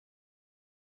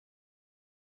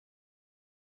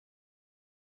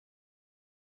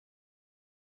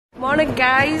Morning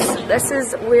guys, this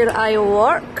is where I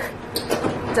work,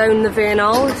 down the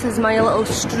Vennel. This is my little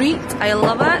street, I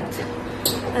love it.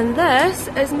 And this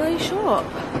is my shop.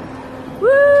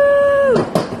 Woo!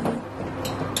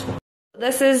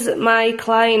 This is my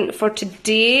client for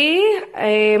today.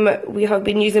 We have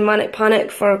been using Manic Panic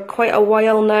for quite a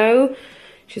while now.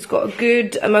 She's got a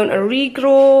good amount of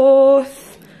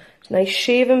regrowth, nice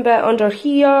shaving bit under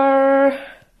here.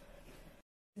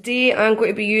 Today I'm going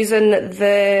to be using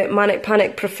the Manic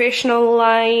Panic Professional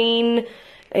line.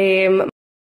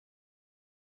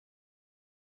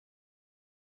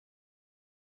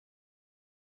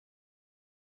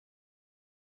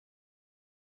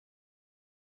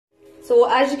 So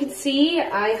as you can see,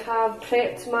 I have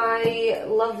prepped my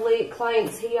lovely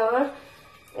client's hair.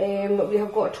 We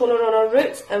have got a toner on our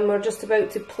roots and we're just about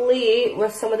to play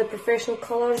with some of the professional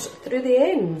colours through the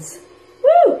ends.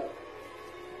 Woo!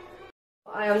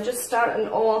 I am just starting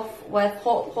off with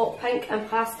hot pink and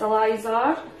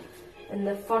pastelizer in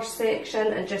the first section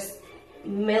and just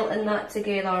melting that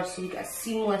together so you get a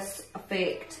seamless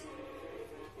effect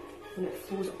and it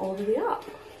flows all the way up.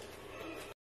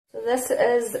 So this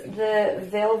is the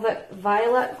Velvet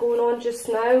Violet going on just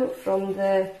now from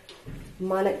the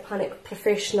Manic Panic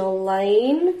Professional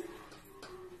line.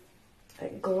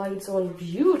 It glides on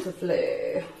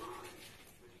beautifully.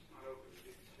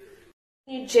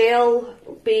 Gel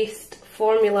based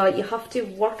formula, you have to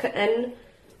work it in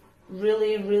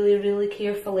really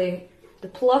carefully. The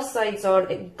plus sides are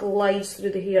it glides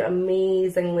through the hair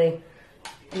amazingly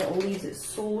and it leaves it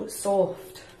so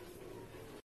soft.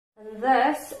 And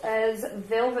this is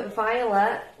Velvet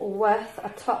Violet with a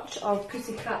touch of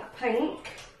Pussycat Pink.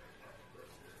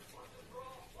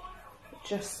 It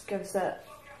just gives it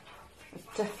a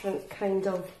different kind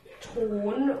of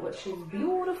tone, which is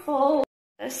beautiful.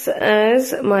 This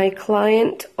is my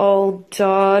client all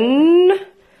done,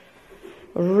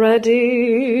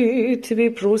 ready to be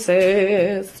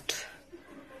processed.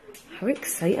 How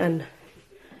exciting.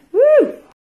 Woo!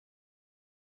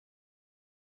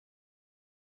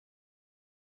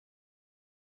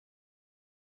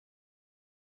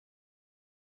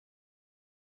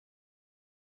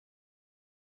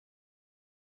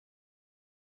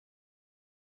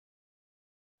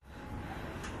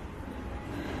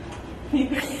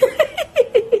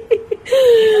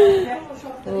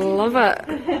 Love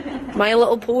it. My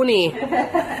Little Pony.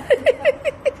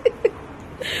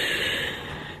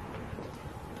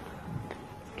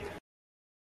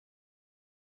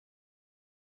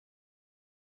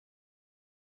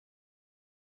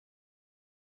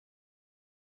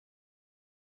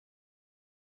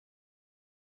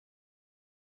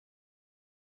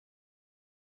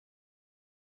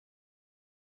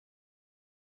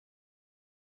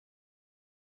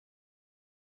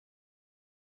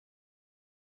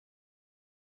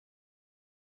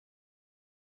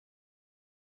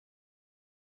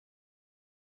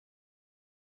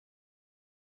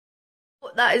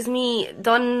 That is me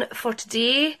done for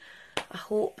today. I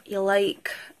hope you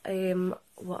like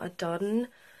what I've done.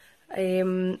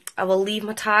 I will leave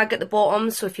my tag at the bottom,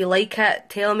 so if you like it,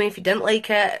 tell me. If you didn't like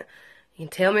it, you can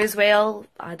tell me as well.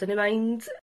 I don't mind.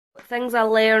 Things I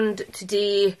learned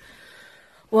today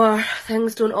were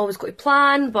things don't always go to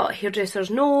plan, but hairdressers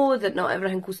know that not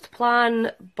everything goes to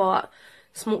plan. But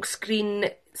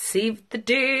smokescreen saved the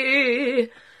day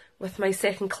with my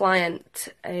second client.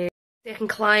 Second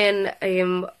client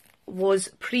was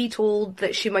pre-told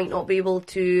that she might not be able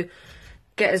to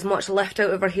get as much lift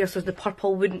out of her hair, so the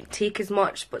purple wouldn't take as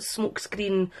much, but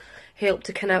smokescreen helped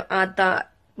to kind of add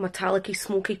that metallic-y,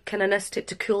 smoky kindness to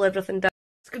cool everything down.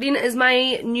 Green is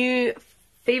my new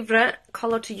favourite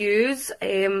colour to use.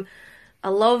 I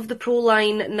love the Pro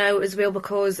line now as well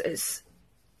because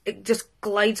it just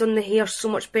glides on the hair so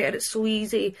much better. It's so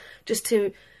easy just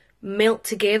to melt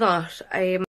together.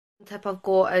 Tip I've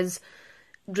got is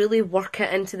really work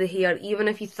it into the hair, even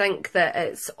if you think that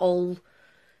it's all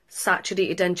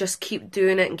saturated in, just keep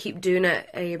doing it and keep doing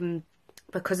it,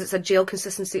 because it's a gel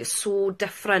consistency. It's so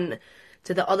different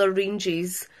to the other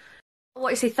ranges. I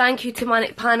want to say thank you to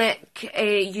Manic Panic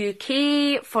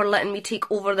UK for letting me take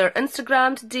over their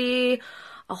Instagram today.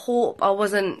 I hope I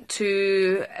wasn't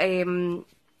too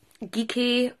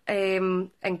geeky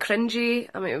and cringy.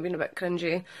 I might have been a bit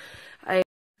cringy.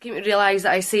 Came to realise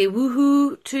that I say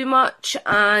woohoo too much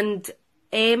and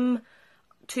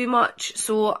too much,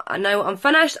 so now I'm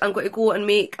finished. I'm going to go and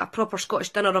make a proper Scottish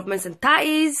dinner of mince and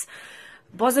tatties.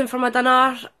 Buzzing for my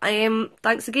dinner.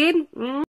 Thanks again.